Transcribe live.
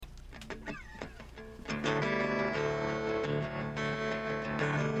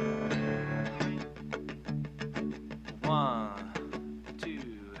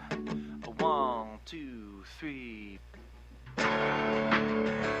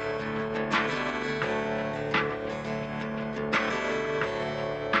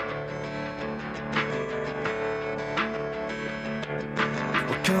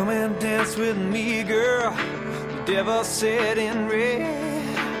and dance with me, girl. The devil said in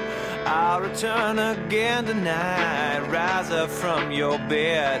red, I'll return again tonight. Rise up from your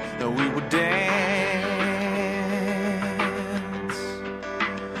bed, and we will dance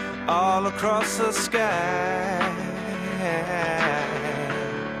all across the sky.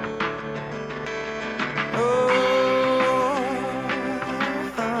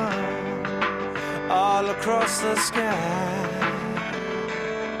 All across the sky,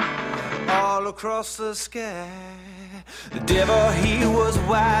 all across the sky. The devil, he was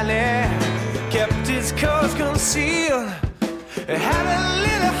wily, kept his cause concealed. It had a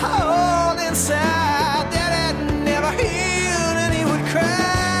little hole inside that had never healed, and he would cry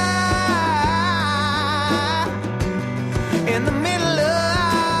in the middle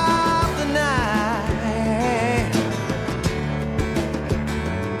of the night.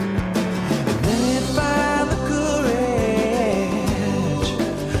 And then he'd find the courage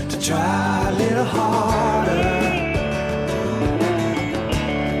to try a little harder.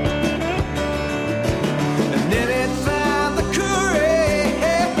 And then he'd find the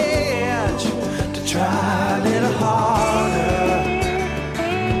courage to try a little harder.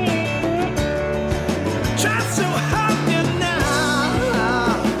 Try so hard now.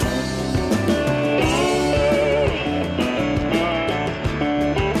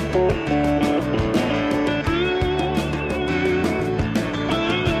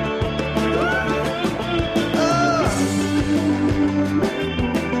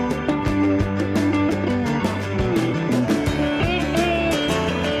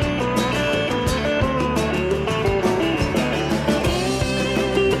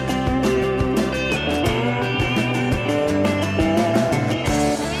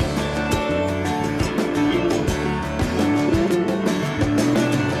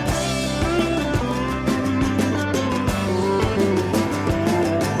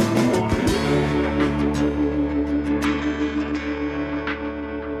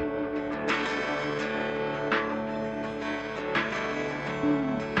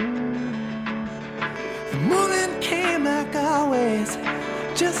 The morning came like always,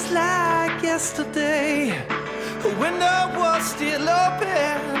 just like yesterday. Her window was still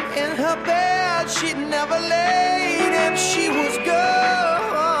open, in her bed she'd never laid, and she was gone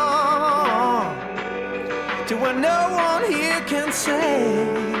to where no one here can say.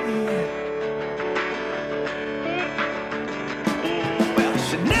 Well,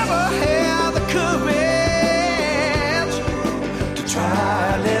 she never had the courage to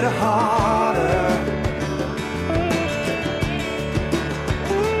try a little harder.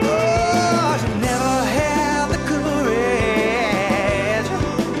 Oh, she never had the courage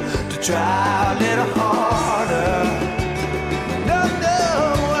to try a little harder. No, no.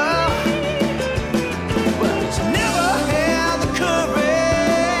 Well, she never had the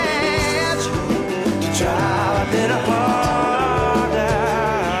courage to try a little harder.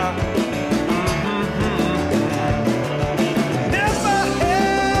 Never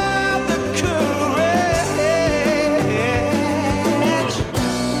had the courage.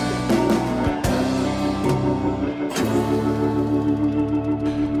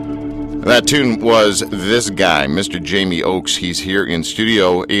 That tune was this guy, Mr. Jamie Oakes. He's here in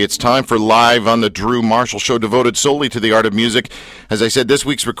studio. It's time for Live on the Drew Marshall Show, devoted solely to the art of music. As I said, this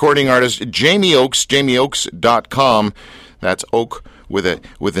week's recording artist, Jamie Oakes, jamieoakes.com. That's Oak with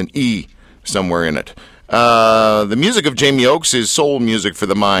an E somewhere in it. The music of Jamie Oakes is soul music for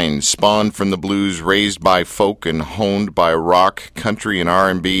the mind, spawned from the blues, raised by folk, and honed by rock, country, and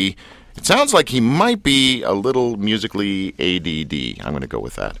R&B. It sounds like he might be a little musically ADD. I'm going to go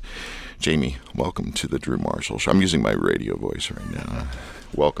with that. Jamie, welcome to the Drew Marshall Show. I'm using my radio voice right now.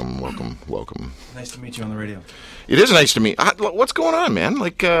 Welcome, welcome, welcome. Nice to meet you on the radio. It is nice to meet. What's going on, man?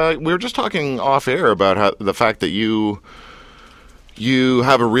 Like, we were just talking off air about the fact that you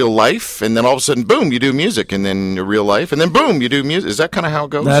have a real life, and then all of a sudden, boom, you do music, and then your real life, and then boom, you do music. Is that kind of how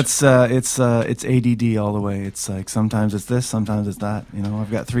it goes? That's it's ADD all the way. It's like sometimes it's this, sometimes it's that. You know, I've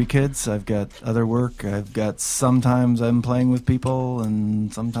got 3 kids, I've got other work, I've got sometimes I'm playing with people,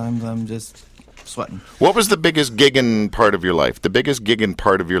 and sometimes I'm just sweating. What was the biggest gigging part of your life? The biggest gigging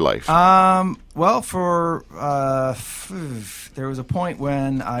part of your life? Well, there was a point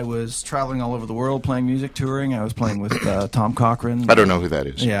when I was traveling all over the world playing music, touring. I was playing with Tom Cochran. I don't know who that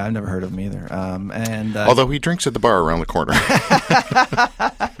is. Yeah, I've never heard of him either. Although he drinks at the bar around the corner.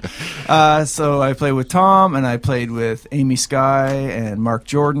 So I played with Tom, and I played with Amy Skye and Mark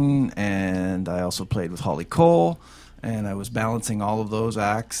Jordan, and I also played with Holly Cole. And I was balancing all of those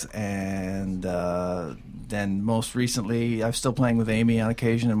acts, and then most recently, I'm still playing with Amy on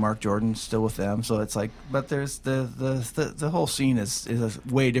occasion, and Mark Jordan's still with them. So it's like, but there's the whole scene is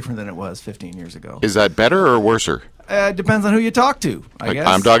way different than it was 15 years ago. Is that better or worser? It depends on who you talk to, I guess.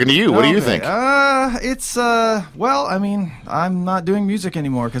 I'm talking to you. What do you think? It's, well, I mean, I'm not doing music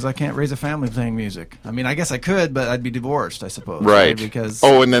anymore because I can't raise a family playing music. I mean, I guess I could, but I'd be divorced, I suppose. Right. Because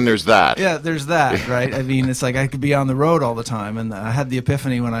and then there's that. Yeah, there's that, right? I mean, it's like I could be on the road all the time. And I had the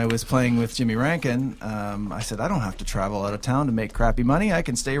epiphany when I was playing with Jimmy Rankin. I said, I don't have to travel out of town to make crappy money. I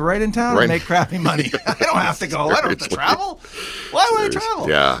can stay right in town and make crappy money. I don't have to go. I don't have to travel. Why would I travel?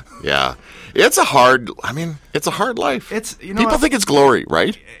 Yeah. It's a hard life. It's people think it's glory,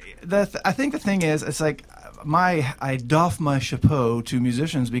 right? I think the thing is, it's like I doff my chapeau to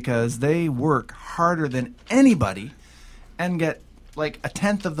musicians because they work harder than anybody and get like a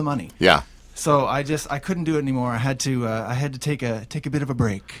tenth of the money. Yeah. So I couldn't do it anymore. I had to take a bit of a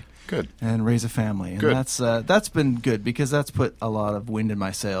break. Good. And raise a family, and good. That's been good because that's put a lot of wind in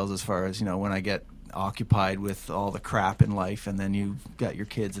my sails as far as when I get occupied with all the crap in life, and then you got your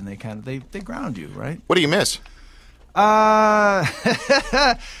kids, and they ground you, right? What do you miss? I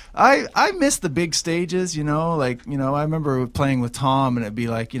miss the big stages, I remember playing with Tom, and it'd be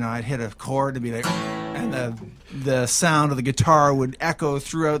like, I'd hit a chord, it'd be like, and the sound of the guitar would echo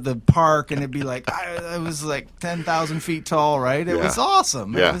throughout the park, and it'd be like, I was like 10,000 feet tall, right? It was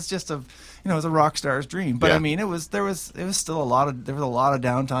awesome. Yeah. It was just it was a rock star's dream. But I mean, there was still a lot of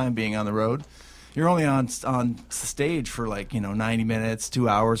downtime being on the road. You're only on stage for 90 minutes, 2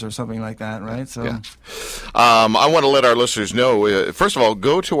 hours, or something like that, right? So, I want to let our listeners know. First of all,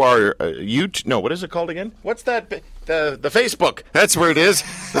 go to our YouTube. No, what is it called again? What's that? The Facebook. That's where it is.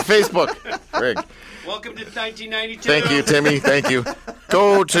 The Facebook. Greg. Welcome to 1992. Thank you, Timmy. Thank you.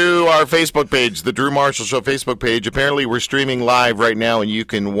 Go to our Facebook page, the Drew Marshall Show Facebook page. Apparently, we're streaming live right now, and you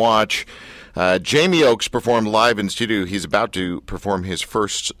can watch Jamie Oakes perform live in studio. He's about to perform his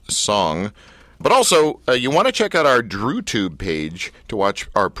first song. But also, you want to check out our DrewTube page to watch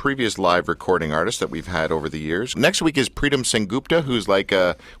our previous live recording artists that we've had over the years. Next week is Preetam Sengupta, who's like,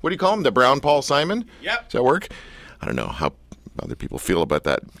 what do you call him, the Brown Paul Simon? Yep. Does that work? I don't know how other people feel about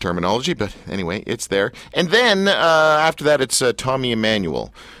that terminology, but anyway, it's there. And then after that, it's Tommy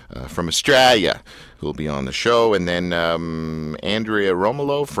Emmanuel from Australia, who will be on the show. And then Andrea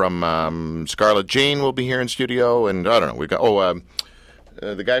Romolo from Scarlet Jane will be here in studio. And I don't know, we've got,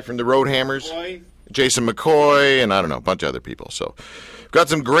 the guy from the Roadhammers, Jason McCoy, and I don't know, a bunch of other people. So we've got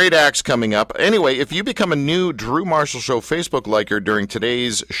some great acts coming up. Anyway, if you become a new Drew Marshall Show Facebook liker during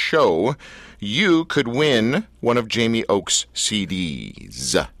today's show, you could win one of Jamie Oakes'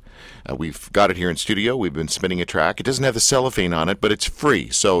 CDs. We've got it here in studio. We've been spinning a track. It doesn't have the cellophane on it, but it's free,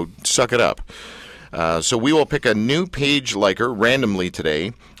 so suck it up. So we will pick a new page liker randomly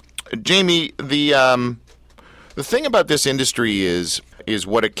today. Jamie, the thing about this industry is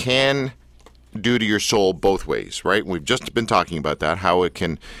what it can do to your soul both ways, right? We've just been talking about that, how it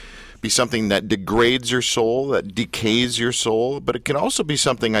can be something that degrades your soul, that decays your soul, but it can also be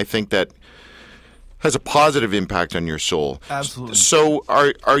something, I think, that has a positive impact on your soul. Absolutely. So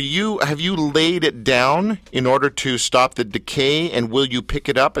have you laid it down in order to stop the decay, and will you pick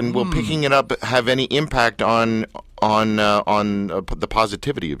it up, and will picking it up have any impact on the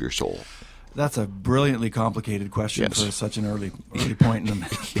positivity of your soul? That's a brilliantly complicated question for such an early point in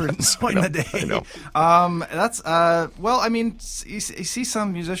the day. I know. Well, I mean, you see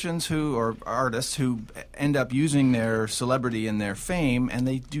some musicians or artists who end up using their celebrity and their fame, and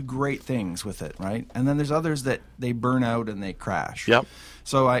they do great things with it, right? And then there's others that they burn out and they crash. Yep.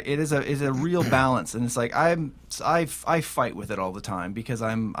 So it's a real balance, and it's like I fight with it all the time because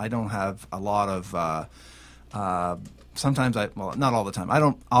I don't have a lot of. Sometimes not all the time. I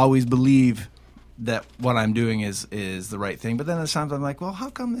don't always believe that what I'm doing is the right thing. But then there's times I'm like, well, how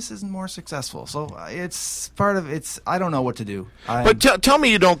come this isn't more successful? So it's part of I don't know what to do. But tell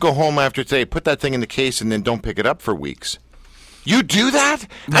me you don't go home after today, put that thing in the case, and then don't pick it up for weeks. You do that?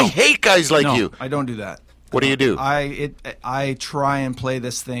 No. I hate guys like you. I don't do that. What do you do? I try and play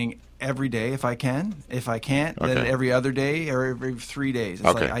this thing every day if I can. If I can't, then every other day or every 3 days.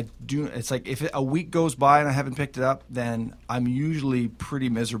 It's like if a week goes by and I haven't picked it up, then I'm usually pretty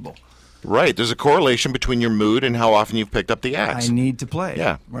miserable. Right. There's a correlation between your mood and how often you've picked up the axe. I need to play.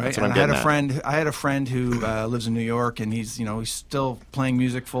 Yeah. Right. That's what and I'm getting I had a friend who lives in New York, and he's still playing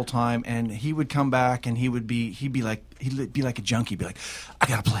music full time, and he would come back and he'd be like a junkie, be like, I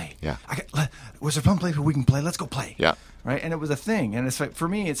gotta play. Yeah. Was there some place where we can play? Let's go play. Yeah. Right, and it was a thing, and it's like for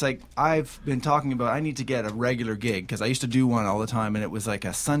me, it's like I've been talking about. I need to get a regular gig because I used to do one all the time, and it was like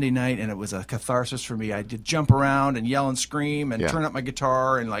a Sunday night, and it was a catharsis for me. I did jump around and yell and scream and turn up my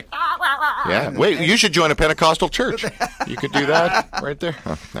guitar and like Yeah. Wait, you should join a Pentecostal church. You could do that right there.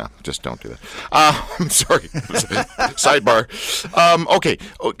 Oh, no, just don't do that. I'm sorry. Sidebar. Okay.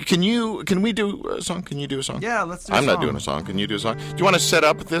 Oh, can we do a song? Can you do a song? Yeah, let's do a I'm song. not doing a song. Can you do a song? Do you want to set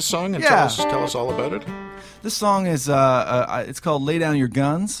up this song and Yeah. tell us all about it? This song is it's called "Lay Down Your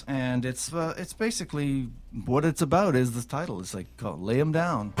Guns," and it's basically what it's about. Is the title? It's like called "Lay 'Em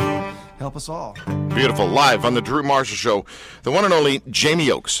Down." Help us all. Beautiful. Live on the Drew Marshall Show, the one and only Jamie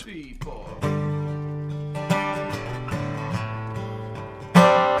Oakes.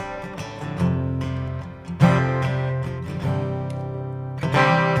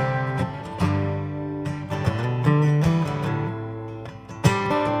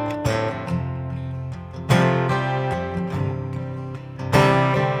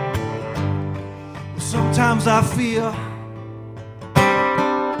 Sometimes I feel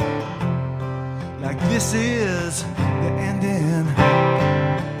like this is the ending.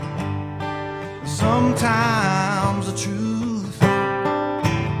 Sometimes the truth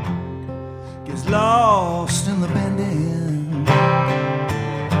gets lost in the bending.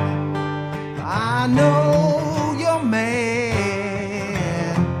 I know you're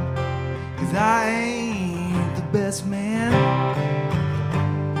mad 'cause I ain't the best man.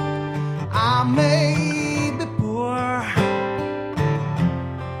 I may be poor,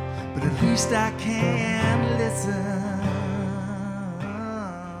 but at least I can listen.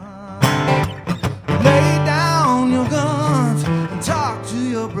 Lay down your guns and talk to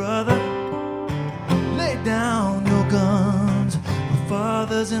your brother. Lay down your guns for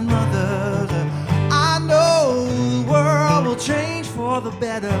fathers and mothers. I know the world will change for the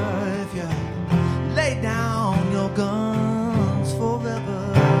better if you lay down your guns forever.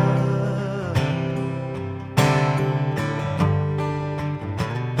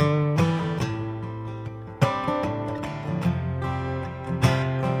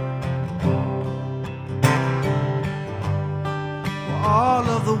 All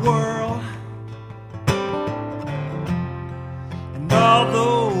of the world and all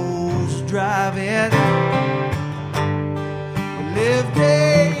those who drive it will live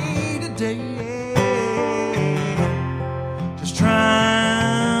day to day, just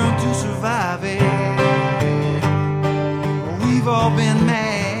trying to survive it. We've all been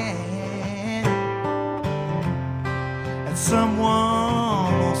mad at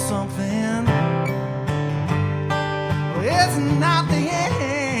someone or something. It's not the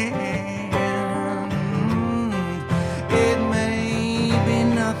end. It may be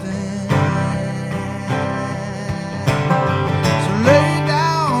nothing. So lay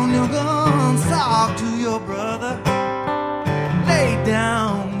down your guns, talk to your brother. Lay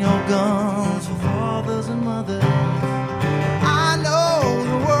down your guns for fathers and mothers. I know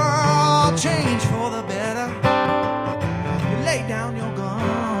the world changed for the better. You lay down your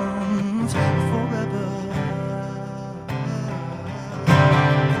guns forever.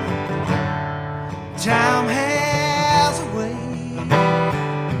 Time has a way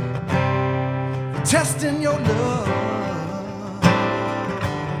of testing your love.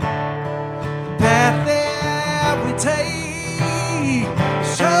 The path that we take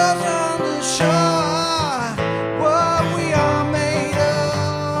shows undershore what we are made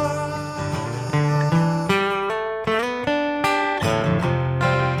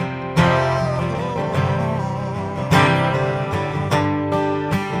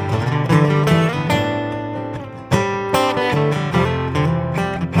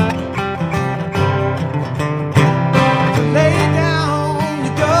Lay down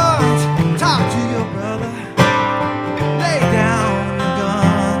your guns, talk to your brother. Lay down your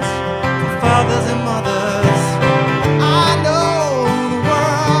guns for fathers and mothers. I know the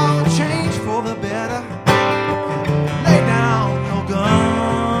world changed for the better. Lay down your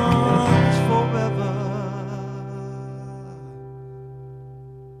guns forever.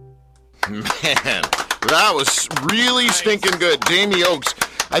 Man, that was really stinking good. Jamie Oakes.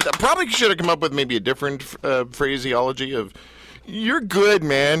 I probably should have come up with maybe a different phraseology of, you're good,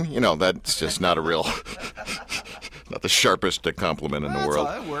 man. You know, that's just not a real, not the sharpest compliment in the world.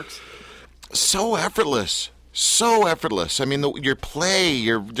 That works. So effortless. So effortless. I mean, your play,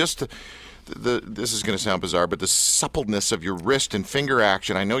 your just this is going to sound bizarre, but the suppleness of your wrist and finger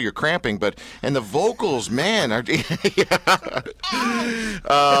action. I know you're cramping, and the vocals, man, are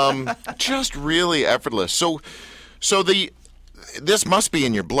just really effortless. So this must be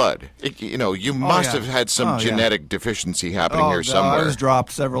in your blood. You must have had some genetic deficiency happening here somewhere. I was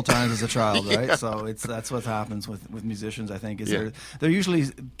dropped several times as a child, right? So that's what happens with musicians. I think they're usually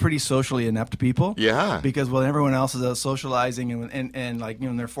pretty socially inept people. Yeah. Because when everyone else is out socializing and like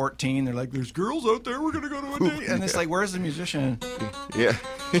when they're 14, they're like, "There's girls out there. We're gonna go to a date," and it's like, "Where's the musician?" Yeah.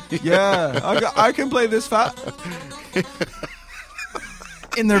 Yeah. I can play this fat.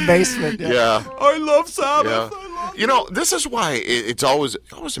 In their basement. Yeah. I love Sabbath. Yeah. I love This is why it always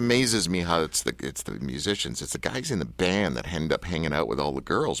amazes me how it's the musicians, it's the guys in the band that end up hanging out with all the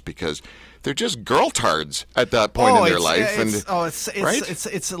girls because they're just girl tards at that point in their life.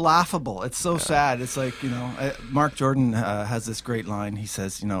 It's laughable. It's so sad. It's like, Mark Jordan has this great line. He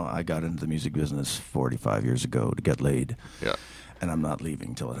says, I got into the music business 45 years ago to get laid. Yeah. And I'm not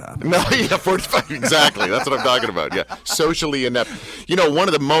leaving till it happens. No, 45, exactly. That's what I'm talking about. Yeah, socially inept. One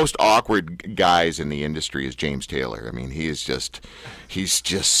of the most awkward guys in the industry is James Taylor. I mean, he's just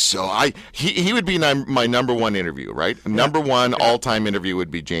so. He would be my number one interview, right? Yeah. Number one all-time interview would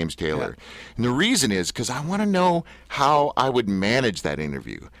be James Taylor, and the reason is because I want to know how I would manage that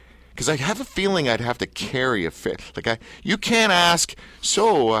interview. Because I have a feeling I'd have to carry a fit. You can't ask,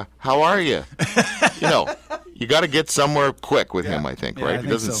 so how are you? You got to get somewhere quick with him, I think, right? He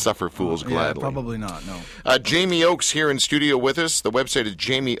doesn't suffer fools gladly. Probably not, no. Jamie Oakes here in studio with us. The website is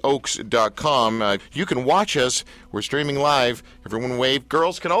jamieoakes.com. You can watch us. We're streaming live. Everyone wave.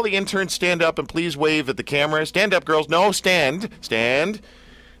 Girls, can all the interns stand up and please wave at the camera? Stand up, girls. No, stand.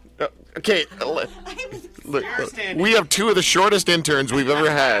 Okay. Look, we have two of the shortest interns we've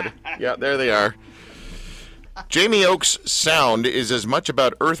ever had. Yeah, there they are. Jamie Oakes' sound is as much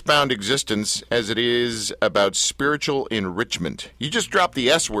about earthbound existence as it is about spiritual enrichment. You just dropped the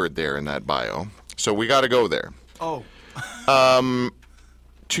S word there in that bio, so we got to go there. Oh.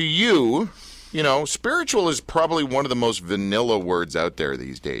 To you, spiritual is probably one of the most vanilla words out there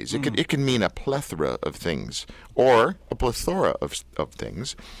these days. It can mean a plethora of things or a plethora of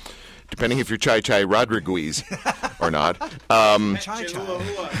things, depending if you're Chai Chai Rodriguez or not. Chai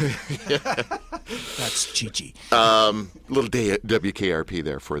Chai. That's Chi-Chi. Little WKRP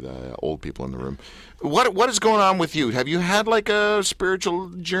there for the old people in the room. What is going on with you? Have you had like a spiritual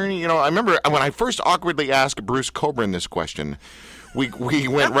journey? I remember when I first awkwardly asked Bruce Coburn this question. We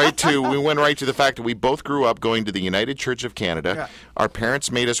went right to the fact that we both grew up going to the United Church of Canada. Yeah. Our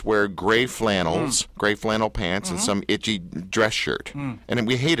parents made us wear gray flannels, gray flannel pants, and some itchy dress shirt, and then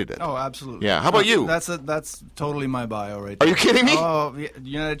we hated it. Oh, absolutely. Yeah. How about you? That's totally my bio right there. Are you kidding me? Oh,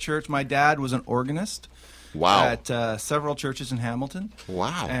 United Church. My dad was an organist. Wow. At several churches in Hamilton.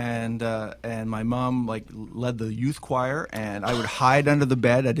 Wow. And my mom led the youth choir, and I would hide under the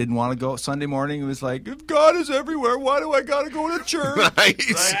bed. I didn't want to go. Sunday morning, it was like, if God is everywhere, why do I got to go to church? Nice. Right?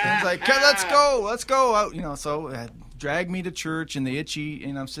 And it's like, let's go out. So drag me to church in the itchy,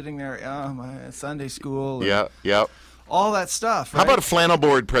 and I'm sitting there, my Sunday school. Yeah. All that stuff. Right? How about flannel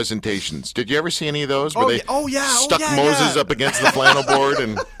board presentations? Did you ever see any of those? Where they stuck yeah, Moses up against the flannel board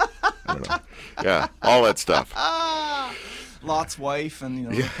and I don't know. Yeah, all that stuff. Lot's wife and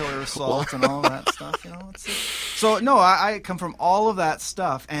the pillar of salt and all that stuff. So no, I come from all of that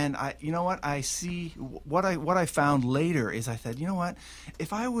stuff, and I see what I found later is I said,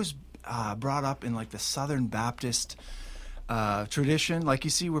 if I was brought up in like the Southern Baptist tradition, like you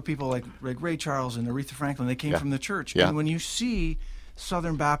see where people like Ray Charles and Aretha Franklin, they came from the church, and when you see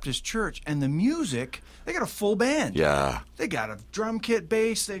Southern Baptist Church and the music, they got a full band. Yeah. They got a drum kit,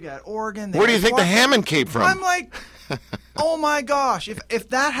 bass, they got organ. Where do you think the Hammond came from? I'm like, oh my gosh, if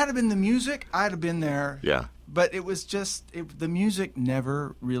that had been the music, I'd have been there. Yeah. But it was just, the music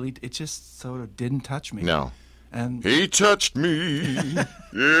never really, it just sort of didn't touch me. No. And he touched me.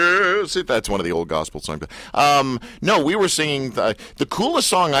 Yes. That's one of the old gospel songs. No, we were singing, the coolest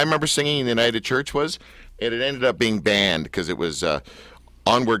song I remember singing in the United Church was, and it ended up being banned because it was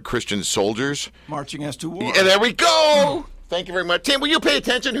Onward Christian Soldiers. Marching Us to War. Yeah, there we go. Thank you very much. Tim, will you pay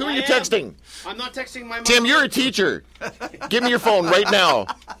attention? Who are you texting? I'm not texting my mom. Tim, you're a teacher. Give me your phone right now.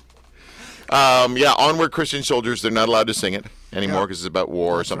 Onward Christian Soldiers. They're not allowed to sing it anymore because it's about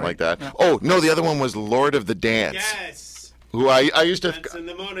war or something like that. Yeah. Oh, no, the other one was Lord of the Dance. Yes. Who I used to...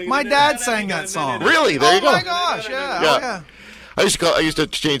 My dad sang that song. Really? There you go. Oh, my gosh, yeah. I used to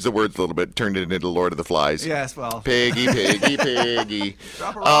change the words a little bit, turned it into Lord of the Flies. Yes, well. Piggy, piggy, piggy.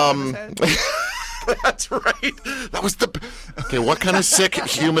 Drop a rock on his head. That's right. That was the... Okay, what kind of sick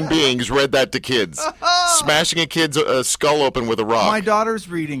human beings read that to kids? Smashing a kid's skull open with a rock. My daughter's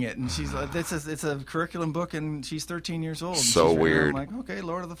reading it, and she's like, it's a curriculum book, and she's 13 years old. So weird. I'm like, okay,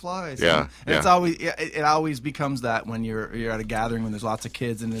 Lord of the Flies. Yeah, and it's always it always becomes that when you're at a gathering when there's lots of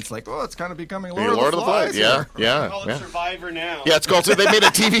kids, and it's like, oh, it's kind of becoming Lord of the Flies. Yeah, Call it Survivor now. Yeah, it's called. So they made a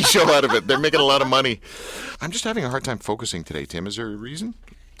TV show out of it. They're making a lot of money. I'm just having a hard time focusing today, Tim. Is there a reason?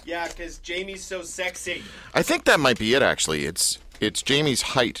 Yeah, because Jamie's so sexy. I think that might be it. Actually, it's Jamie's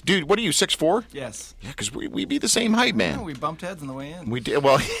height, dude. What are you, 6'4"? Yes. Yeah, because we be the same height, man. Yeah, we bumped heads on the way in. We did.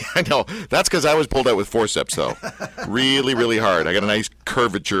 Well, I know. That's because I was pulled out with forceps, though. Really, really hard. I got a nice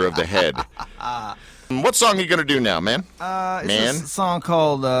curvature of the head. What song are you going to do now, man? It's a song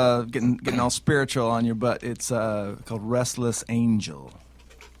called getting all spiritual on you, but it's called Restless Angel.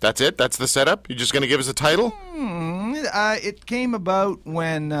 That's it? That's the setup? You're just going to give us a title? It came about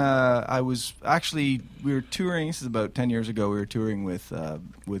when we were touring. This is about 10 years ago. We were touring with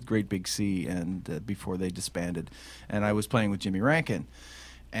Great Big Sea, and before they disbanded, and I was playing with Jimmy Rankin.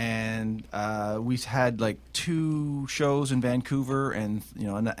 And we had like 2 shows in Vancouver, and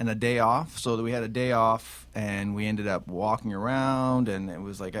and a day off. So that we had a day off, and we ended up walking around. And it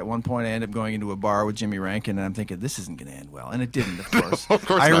was like at one point I ended up going into a bar with Jimmy Rankin, and I'm thinking this isn't going to end well, and it didn't. Of course,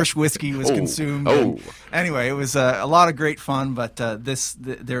 Irish whiskey was consumed. Anyway, it was a lot of great fun. But I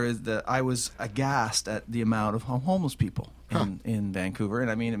was aghast at the amount of homeless people in Vancouver,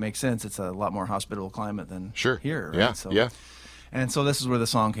 and I mean it makes sense. It's a lot more hospitable climate than here. Right? Yeah, yeah. And so this is where the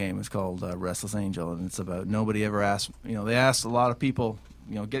song came. It's called Restless Angel, and it's about nobody ever asked. They asked a lot of people,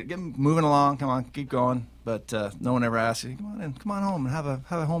 get moving along, come on, keep going. But no one ever asked you, come on home and have a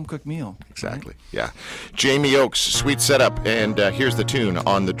home cooked meal. Exactly. Right? Yeah. Jamie Oakes, sweet setup, and here's the tune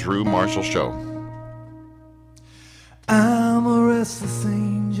on the Drew Marshall Show. I'm a restless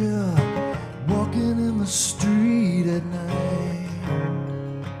angel walking in the street at night.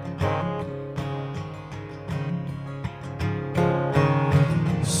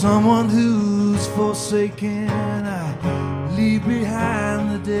 Someone who's forsaken, I leave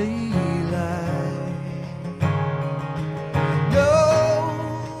behind the daylight.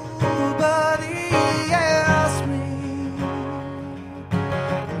 Nobody asked me.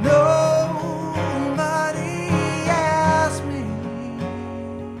 Nobody asked me.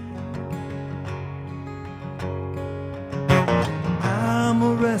 I'm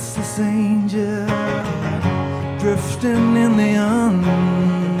a restless angel drifting in the undertow.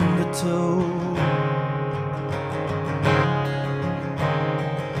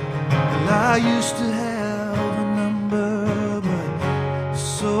 I used to have a number, but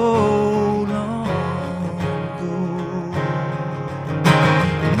so long ago.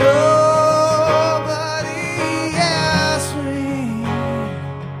 Nobody asked me.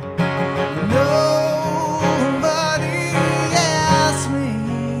 Nobody asked me.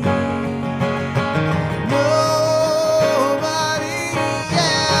 Nobody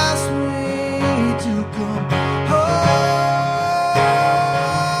asked me to come home.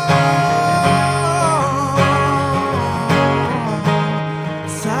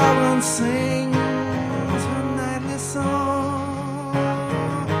 Silence sings her nightly song.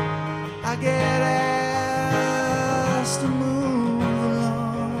 I get asked to move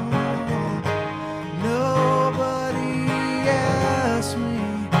along. Nobody asked me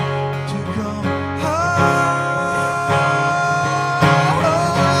to come home.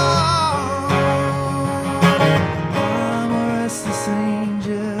 I'm a restless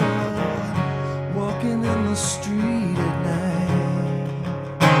angel walking in the street at night.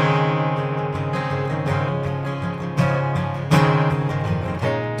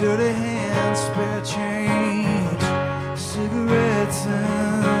 Dirty hands, spare change, cigarettes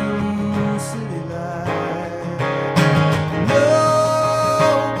and city lights.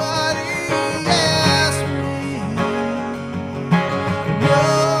 Nobody asked me.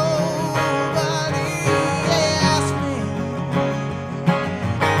 Nobody asked me.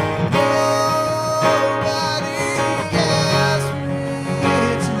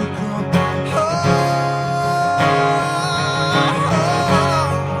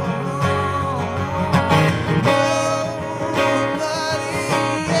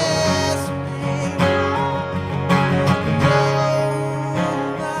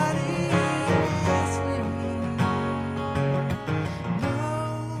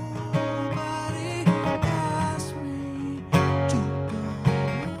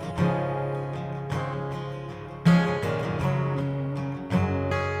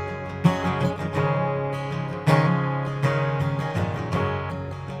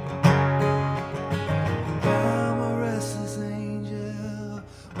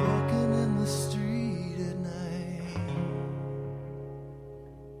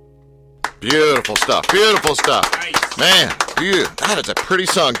 Beautiful stuff. Beautiful stuff. Nice. Man, that is a pretty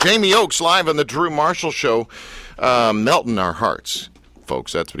song. Jamie Oakes live on the Drew Marshall Show, melting our hearts.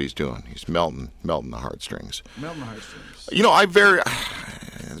 Folks, that's what he's doing. He's melting the heartstrings. Melting the heartstrings. You know, there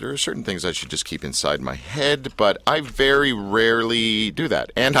are certain things I should just keep inside my head, but I very rarely do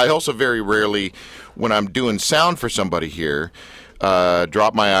that. And I also very rarely, when I'm doing sound for somebody here,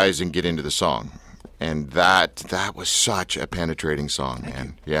 drop my eyes and get into the song. And that was such a penetrating song,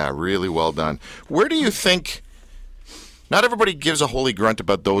 man. Yeah, really well done. Where do you think, not everybody gives a holy grunt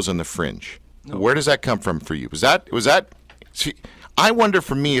about Those on the Fringe. No. Where does that come from for you? Was that, see, I wonder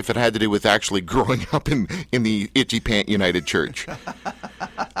for me if it had to do with actually growing up in the Itchy Pant United Church. But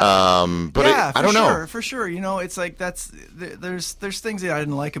yeah, I don't know. For sure. You know, it's like there's things that I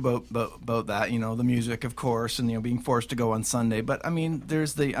didn't like about that. You know, the music, of course, and, you know, being forced to go on Sunday. But I mean,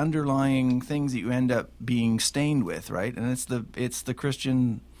 there's the underlying things that you end up being stained with, right? And it's the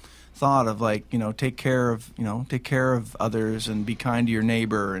Christian thought of, like, you know, take care of others and be kind to your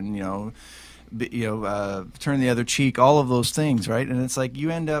neighbor, and, you know, turn the other cheek, all of those things, right? And it's like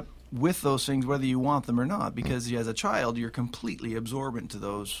you end up with those things whether you want them or not, because as a child you're completely absorbent to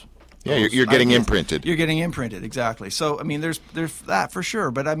those. Yeah, you're getting imprinted. You're getting imprinted, exactly. So I mean, there's that for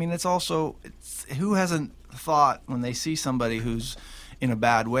sure, but I mean, it's also who hasn't thought when they see somebody who's in a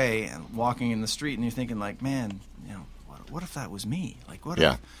bad way and walking in the street, and you're thinking, like, man, you know, what if that was me? Like, what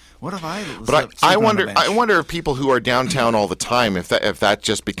if I was? But I wonder if people who are downtown all the time, if that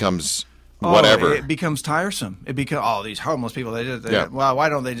just becomes whatever. It becomes tiresome. It becomes, these homeless people, well, why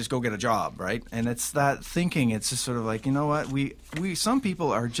don't they just go get a job, right? And it's that thinking. It's just sort of like, you know what, some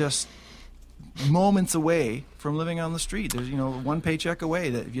people are just moments away from living on the street. There's, you know, one paycheck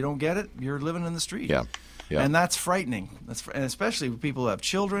away, that if you don't get it, you're living in the street. Yeah. And that's frightening. And especially with people who have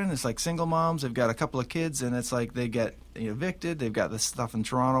children. It's like single moms. They've got a couple of kids, and it's like they get evicted. They've got this stuff in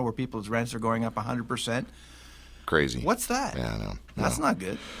Toronto where people's rents are going up 100%. Crazy. What's that? Yeah, I know. That's not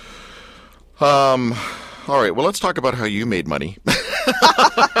good. All right. Well, let's talk about how you made money.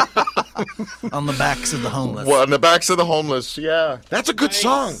 On the backs of the homeless. Well, on the backs of the homeless. Yeah, that's a good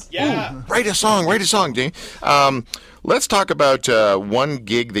song. Yeah. Ooh, write a song, Jane. Let's talk about one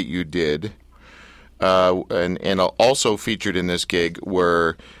gig that you did, and also featured in this gig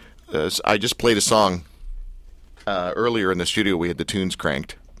where I just played a song earlier in the studio. We had the tunes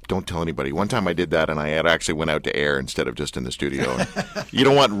cranked. Don't tell anybody. One time I did that, and I actually went out to air instead of just in the studio. You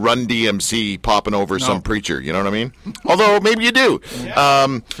don't want Run DMC popping over some preacher, you know what I mean? Although, maybe you do.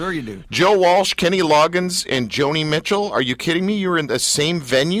 Yeah. Sure you do. Joe Walsh, Kenny Loggins, and Joni Mitchell. Are you kidding me? You were in the same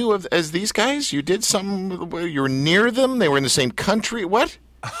venue as these guys? You did something where you were near them? They were in the same country? What?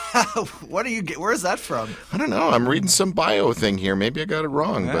 Where's that from? I don't know. I'm reading some bio thing here. Maybe I got it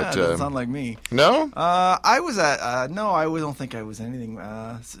wrong. Yeah, but doesn't sound like me. No? I was at no, I don't think I was anything.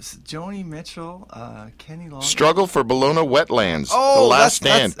 Joni Mitchell, Kenny Loggins. Struggle for Bologna Wetlands. The Last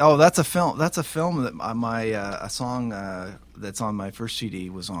Stand. That's a film. That's a film that a song that's on my first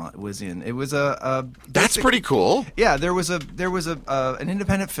CD was in. It was That's pretty cool. Yeah, there was an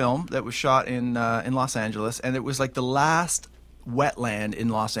independent film that was shot in Los Angeles, and it was like the last wetland in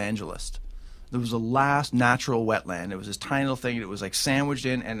Los Angeles. There was the last natural wetland. It was this tiny little thing. It was like sandwiched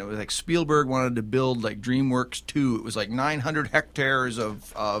in, and it was like Spielberg wanted to build like DreamWorks 2. It was like 900 hectares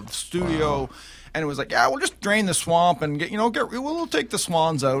of studio. Wow. And it was like, yeah, we'll just drain the swamp and we'll take the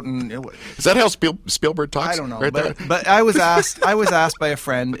swans out. And is that how Spielberg talks? I don't know, right but I was asked by a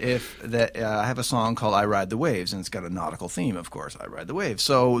friend if I have a song called "I Ride the Waves," and it's got a nautical theme, of course. I ride the waves,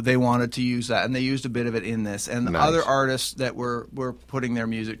 so they wanted to use that, and they used a bit of it in this. And the other artists that were putting their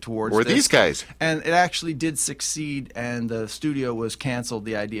music towards were these guys, and it actually did succeed. And the studio was canceled,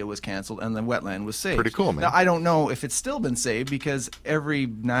 the idea was canceled, and the wetland was saved. Pretty cool, man. Now I don't know if it's still been saved, because every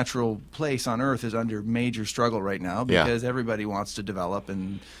natural place on Earth is under major struggle right now, because everybody wants to develop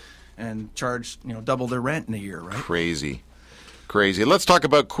and charge double their rent in a year, right? Crazy. Let's talk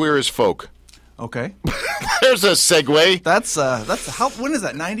about Queer as Folk. Okay. There's a segue. That's how. When is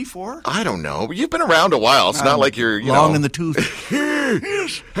that? 94? I don't know. You've been around a while. It's not like you're long in the tooth.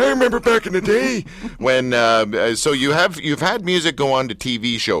 Yes, I remember back in the day when. So you've had music go on to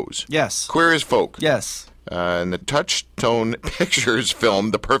TV shows. Yes. Queer as Folk. Yes. And the Touchstone Pictures film,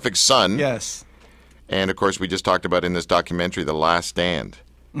 The Perfect Son. Yes. And, of course, we just talked about in this documentary, The Last Stand.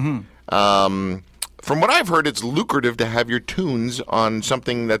 Mm-hmm. From what I've heard, it's lucrative to have your tunes on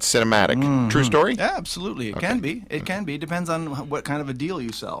something that's cinematic. Mm-hmm. True story? Yeah, absolutely. It can be. It can be. It depends on what kind of a deal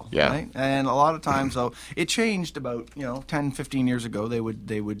you sell. Yeah. Right? And a lot of times, though, it changed about 10, 15 years ago.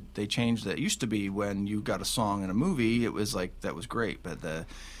 They changed that. It used to be when you got a song in a movie, it was like that was great. But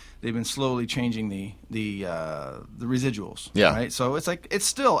they've been slowly changing the residuals. Yeah. Right. So it's like it's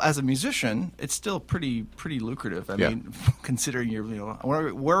still, as a musician, it's still pretty lucrative. I mean, considering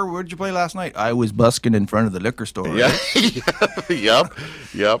where did you play last night? I was busking in front of the liquor store. Yeah. Right?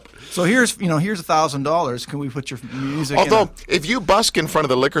 Yep. So here's $1,000. Can we put your music? Although, if you busk in front of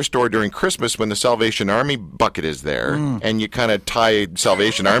the liquor store during Christmas when the Salvation Army bucket is there, and you kind of tie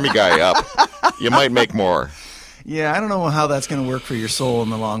Salvation Army guy up, you might make more. Yeah, I don't know how that's going to work for your soul in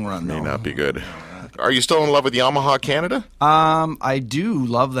the long run. May not be good. Are you still in love with Yamaha Canada? I do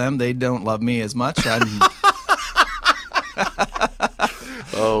love them. They don't love me as much.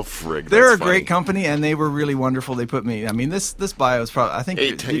 Oh, frig. They're a that's funny. great company, and they were really wonderful. They put me. I mean, this bio is probably. I think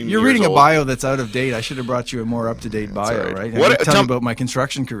 18 you're reading years a old. bio that's out of date. I should have brought you a more up to date bio, all right. right? What- Tell tell- me about my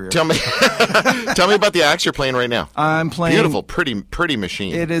construction career. Tell me about the axe you're playing right now. I'm playing. Beautiful, pretty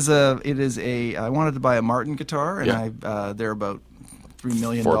machine. It is a. I wanted to buy a Martin guitar, and Yeah. they're about $3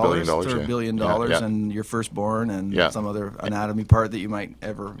 million, $4 billion, or yeah. $1 billion, Yeah. and your firstborn, and Yeah. some other anatomy part that you might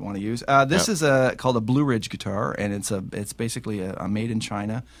ever want to use. This is called a Blue Ridge guitar, and it's basically a made in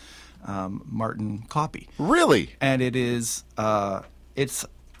China Martin copy. Really? And it is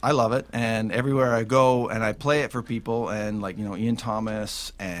I love it, and everywhere I go and I play it for people, and like Ian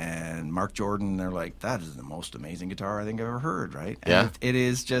Thomas and Mark Jordan, they're like, that is the most amazing guitar I think I've ever heard, right? And Yeah. it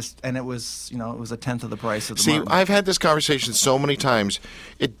is just, and it was it was a tenth of the price of the See, Martin. I've had this conversation so many times.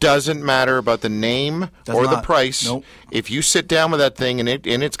 It doesn't matter about the name Does or the not. price. Nope. If you sit down with that thing and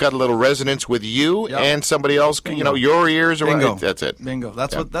it's got a little resonance with you Yep. and somebody else, Bingo. your ears or Bingo. whatever, that's it. Bingo.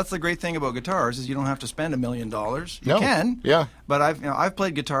 That's Yeah. that's the great thing about guitars is you don't have to spend $1 million. You No. can, Yeah. But I've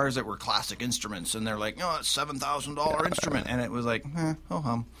played guitars that were classic instruments, and they're like, it's $7,000 instrument, and it was like, oh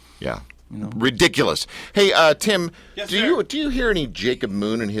hum. Yeah. Ridiculous. Hey, Tim, Yes, do sir. you hear any Jacob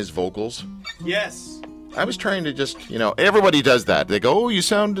Moon in his vocals? Yes. I was trying to just, everybody does that. They go, oh, you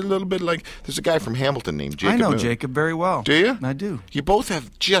sound a little bit like, there's a guy from Hamilton named Jacob I know Moon. Jacob very well. Do you? I do. You both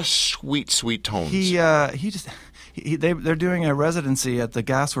have just sweet tones. They're doing a residency at the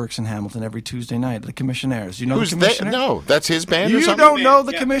Gasworks in Hamilton every Tuesday night. The Commissionaires. You know Who's the that? Commissionaires? No, that's his band or You something? don't know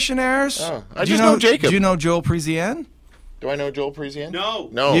the Yeah. Commissionaires? Oh, I Do just you know Jacob. Do you know Joel Prisian? Do I know Joel Prisian? No.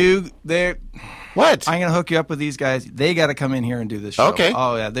 No. What? I'm gonna hook you up with these guys. They got to come in here and do this show. Okay.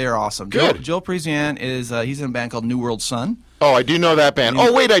 Oh yeah, they're awesome. Good. Joel Prisian is he's in a band called New World Sun. Oh, I do know that band.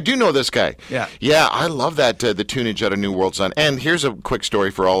 Oh, wait, I do know this guy. Yeah. Yeah, I love that, the tunage out of New World Sun. And here's a quick story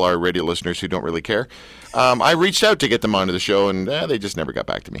for all our radio listeners who don't really care. I reached out to get them onto the show, and they just never got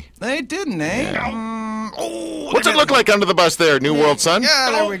back to me. They didn't, eh? What's it look like under the bus there, New World Sun? Yeah,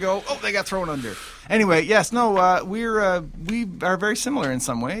 there we go. Oh, they got thrown under. Anyway, yes, no, we are very similar in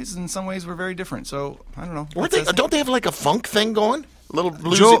some ways. In some ways, we're very different. So I don't know. Don't they have like a funk thing going? A little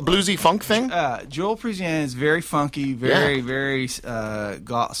bluesy funk thing? Joel Prisian is very funky, very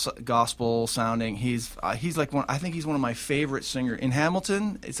gospel sounding. He's like one. I think he's one of my favorite singers in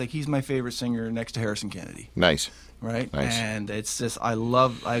Hamilton. It's like he's my favorite singer next to Harrison Kennedy. Nice. Right, Nice. and it's just I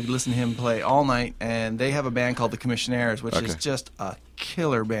listen to him play all night, and they have a band called the Commissionaires, which is just a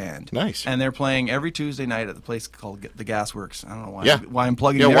killer band. Nice. And they're playing every Tuesday night at the place called the Gasworks. I don't know why. Yeah. Why I'm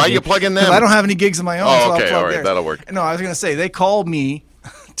plugging. Yeah, their why gig. you plugging them? 'Cause I don't have any gigs of my own. Oh, so I'll okay, plug all right, theirs. that'll work. No, I was gonna say they called me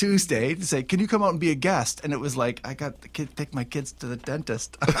Tuesday to say, "Can you come out and be a guest?" And it was like, I got to take my kids to the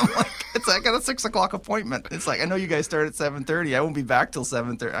dentist. I'm like, I got a 6:00 appointment. It's like, I know you guys start at 7:30. I won't be back till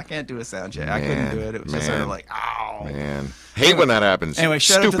 7:30. I can't do a sound check. I couldn't do it. It was just sort of like, ow. Man. Hate when that happens. Anyway,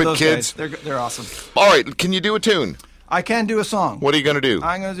 shout out to Stupid those kids. guys. They're awesome. All right, can you do a tune? I can do a song. What are you going to do?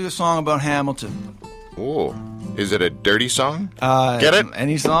 I'm going to do a song about Hamilton. Oh, is it a dirty song? Get it?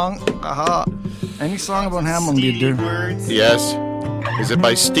 Any song? Aha. Any song about Hamilton be Steely dirty. words. Yes. Is it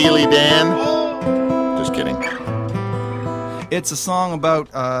by Steely Dan? Just kidding. It's a song about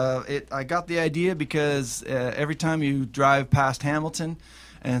I got the idea because every time you drive past Hamilton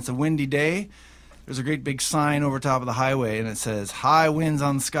and it's a windy day, there's a great big sign over top of the highway and it says "High winds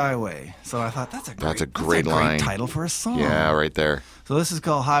on the skyway." So I thought that's a great line. title for a song. Yeah, right there. So this is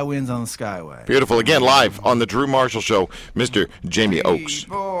called "High Winds on the Skyway." Beautiful. Again, live on the Drew Marshall Show, Mr. Jamie Oakes.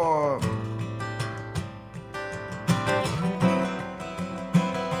 Boy.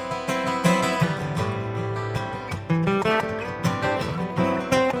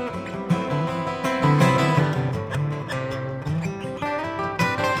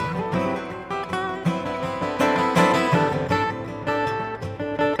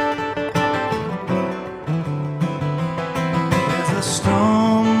 There's a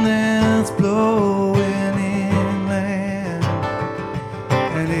storm that's blowing inland,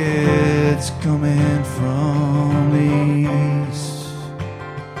 and it's coming from the east.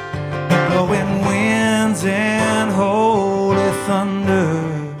 Blowing winds and holy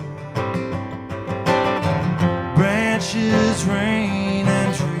thunder, bushes, rain,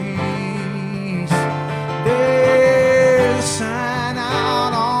 and trees. There's a sign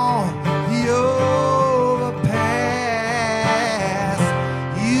out on the overpass.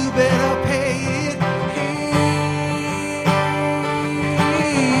 You better pay it heed.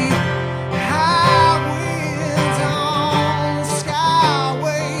 High winds on the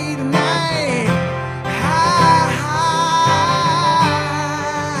skyway tonight. High, high.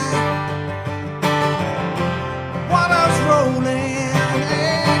 Water's rolling,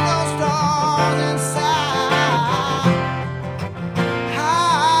 ain't no stars inside.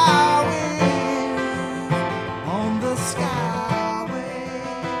 High winds on the skyway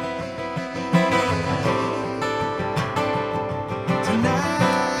tonight.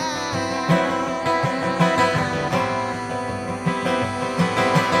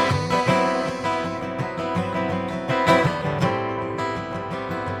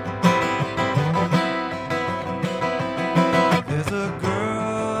 There's a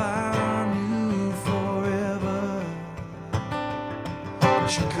girl I knew forever.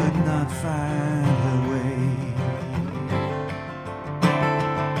 She could not find her way.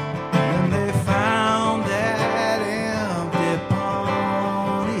 When they found that empty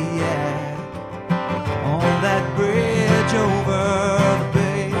Pontiac on that bridge over the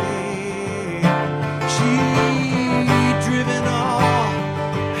bay, she'd driven all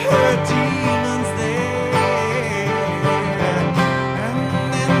her demons there, and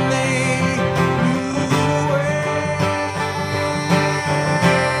then they blew away.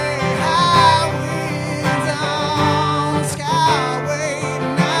 High winds on the skyway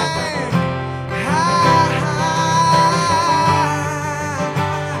tonight. High, high.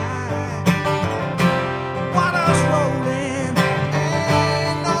 Water's rolling,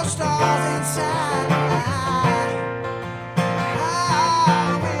 ain't no stars inside.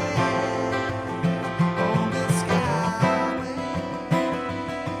 High winds on the skyway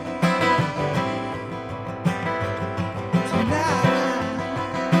tonight.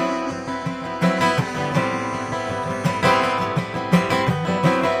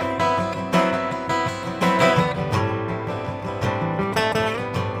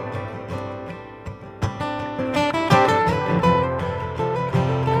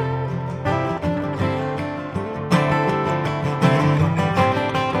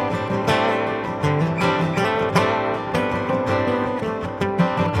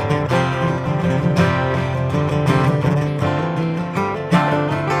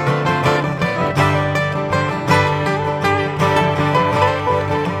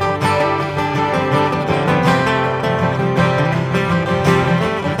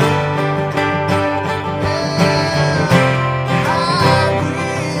 High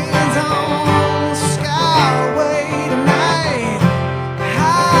winds on the skyway tonight.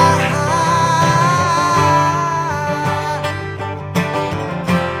 High, high.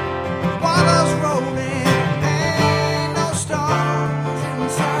 Water's rolling, ain't no stars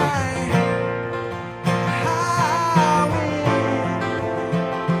inside. High winds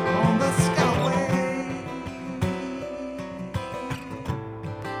on the skyway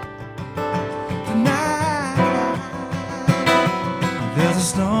tonight. There's a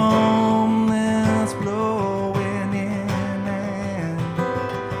storm that's blowing in,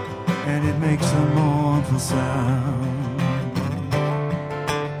 and it makes a mournful sound.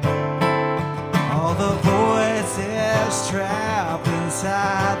 All the voices trapped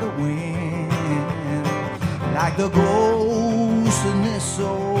inside the wind, like the ghosts in this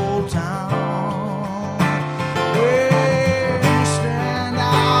old town. They stand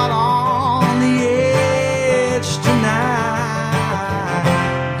out on the edge tonight.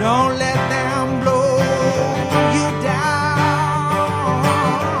 Don't let them blow you down.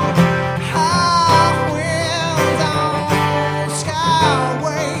 High winds on the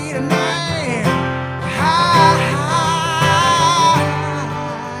skyway tonight. High, high.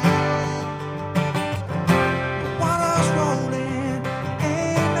 Water's rolling,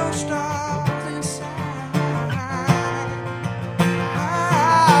 ain't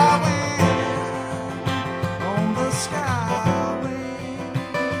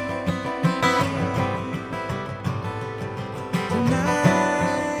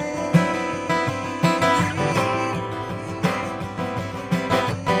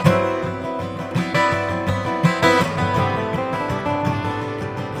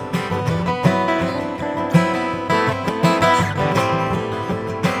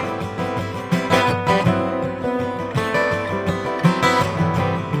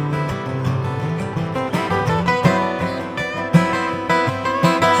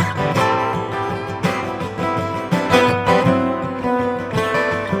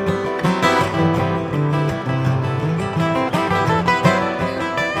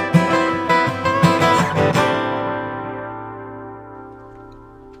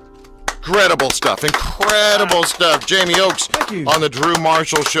stuff. Incredible stuff. Jamie Oakes on the Drew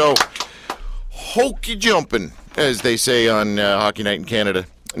Marshall Show. Hokey jumping, as they say on Hockey Night in Canada.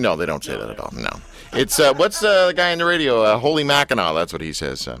 No, they don't say that at all. No. It's, what's the guy on the radio? Holy Mackinac, that's what he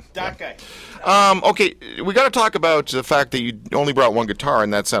says. That guy. Okay, we got to talk about the fact that you only brought one guitar,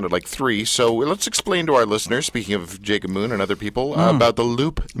 and that sounded like three. So let's explain to our listeners, speaking of Jacob Moon and other people, about the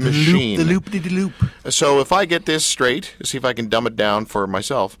loop machine. The loop. So if I get this straight, see if I can dumb it down for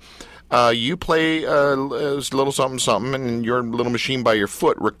myself. You play a little something, and your little machine by your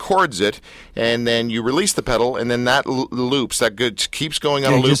foot records it, and then you release the pedal, and then that loops. That keeps going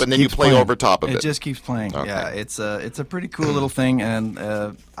on a loop, and then you play over top of it. It just keeps playing. Okay. Yeah, it's a pretty cool little thing, and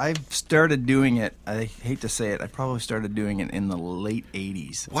I've started doing it. I hate to say it. I probably started doing it in the late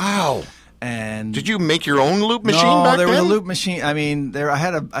 '80s. Wow. And did you make your own loop machine back there then? was a loop machine. I mean, I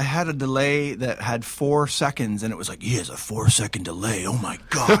had a delay that had 4 seconds, and it was like, he has a 4-second delay. Oh my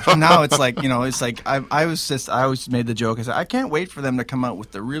gosh! And now it's like, it's like I always made the joke. I said, I can't wait for them to come out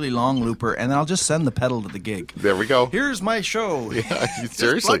with the really long looper, and then I'll just send the pedal to the gig. There we go. Here's my show. Yeah,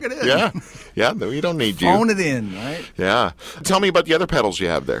 seriously. Plug it in. Yeah. We don't need you. Phone it in, right? Yeah. Tell me about the other pedals you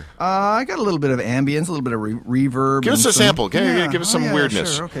have there. I got a little bit of ambience, a little bit of reverb. Give us a sample. Give us some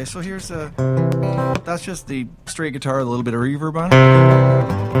weirdness. Sure. Okay, so here's that's just the straight guitar with a little bit of reverb on it.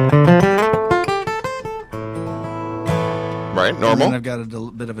 Right, normal. And then I've got a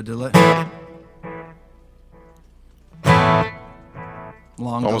bit of a delay.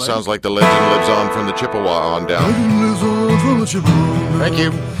 Long Almost delay. sounds like the legend lives on from the Chippewa on down. Thank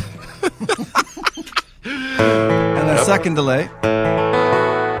you. And a second delay.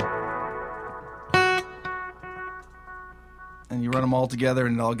 And you run them all together,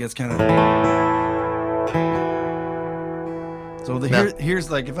 and it all gets kind of. So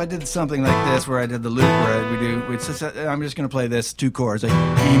here's like, if I did something like this, where I did the loop, where I'm just going to play this 2 chords, like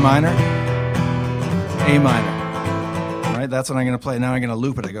E minor, A minor. Right, that's what I'm going to play. Now I'm going to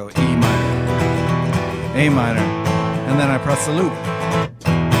loop it. I go E minor, A minor, and then I press the loop.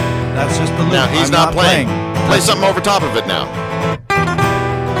 That's just the loop. Now he's not playing. Play something over top of it now.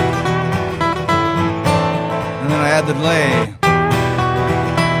 And then I add the delay.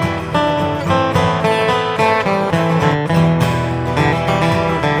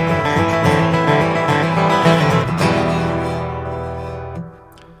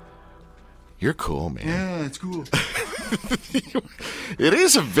 You're cool, man. Yeah, it's cool. It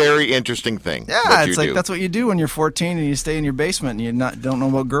is a very interesting thing. Yeah, it's like that's what you do when you're 14 and you stay in your basement and you don't know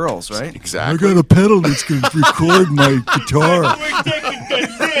about girls, right? Exactly. I got a pedal that's going to record my guitar.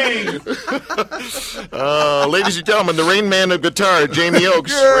 Ladies and gentlemen, the Rain Man of guitar, Jamie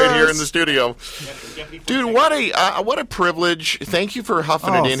Oakes, right here in the studio. Dude, what a privilege! Thank you for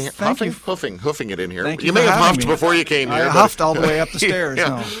huffing it in here, hoofing it in here. Thank you may have huffed before you came here. I huffed all the way up the stairs.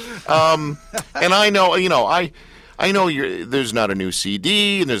 Yeah. No. And I know, I know there's not a new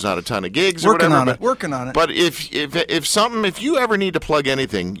CD and there's not a ton of gigs or whatever. Working on it. But if you ever need to plug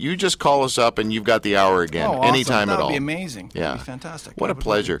anything, you just call us up and you've got the hour again, awesome. anytime at all. That would be amazing. Yeah, that'd be fantastic. What a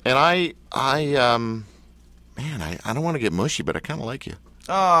pleasure. And I don't want to get mushy, but I kind of like you.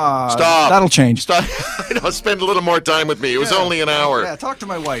 Stop. That'll change. Stop. Spend a little more time with me. It was only an hour. Yeah, talk to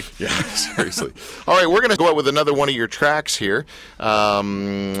my wife. Yeah, seriously. All right, we're going to go out with another one of your tracks here,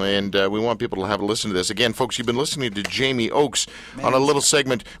 and we want people to have a listen to this. Again, folks, you've been listening to Jamie Oakes on a little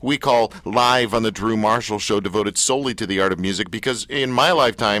segment we call Live on the Drew Marshall Show, devoted solely to the art of music, because in my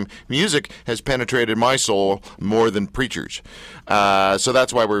lifetime, music has penetrated my soul more than preachers. So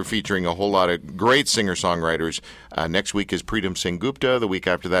that's why we're featuring a whole lot of great singer-songwriters. Next week is Preetam Singh Gupta. The week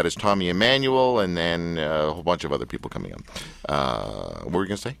after that is Tommy Emmanuel, and then a whole bunch of other people coming on. What were you going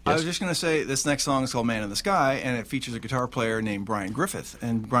to say? Yes? I was just going to say this next song is called Man in the Sky, and it features a guitar player named Brian Griffith.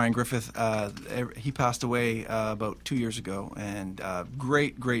 And Brian Griffith, he passed away about 2 years ago, and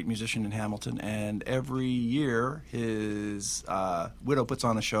great musician in Hamilton. And every year his widow puts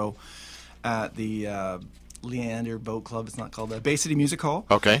on a show at the Leander Boat Club. It's not called that. Bay City Music Hall.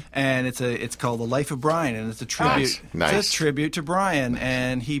 Okay. And it's called The Life of Brian, and it's a tribute. Nice. It's a tribute to Brian,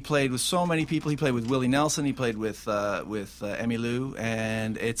 and he played with so many people. He played with Willie Nelson. He played with Emmylou,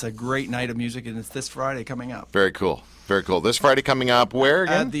 and it's a great night of music. And it's this Friday coming up. Very cool. Very cool. This Friday coming up, where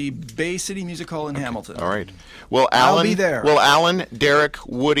again? At the Bay City Music Hall in Hamilton. All right. Will Alan? I'll be there. Will Alan, Derek,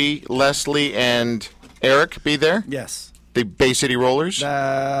 Woody, Leslie, and Eric be there? Yes. The Bay City Rollers?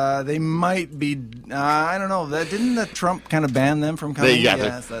 They might be. I don't know. Didn't the Trump kind of ban them from coming? They're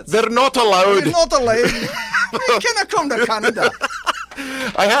not allowed. They're not allowed. We cannot come to Canada.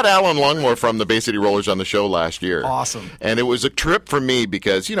 I had Alan Longmore from the Bay City Rollers on the show last year. Awesome. And it was a trip for me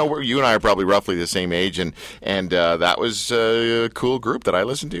because, you and I are probably roughly the same age, and that was a cool group that I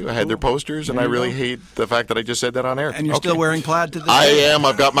listened to. I had their posters, and I really hate the fact that I just said that on air. And you're still wearing plaid to this I day? am.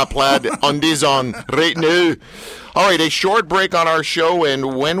 I've got my plaid undies on right now. All right, a short break on our show,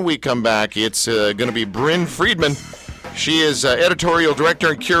 and when we come back, it's going to be Bryn Friedman. She is editorial director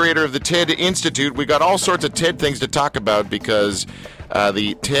and curator of the TED Institute. We got all sorts of TED things to talk about because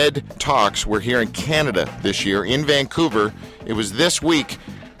the TED Talks were here in Canada this year, in Vancouver. It was this week.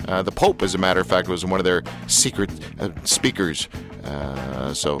 The Pope, as a matter of fact, was one of their secret speakers.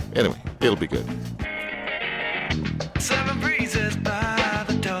 So, anyway, it'll be good. 7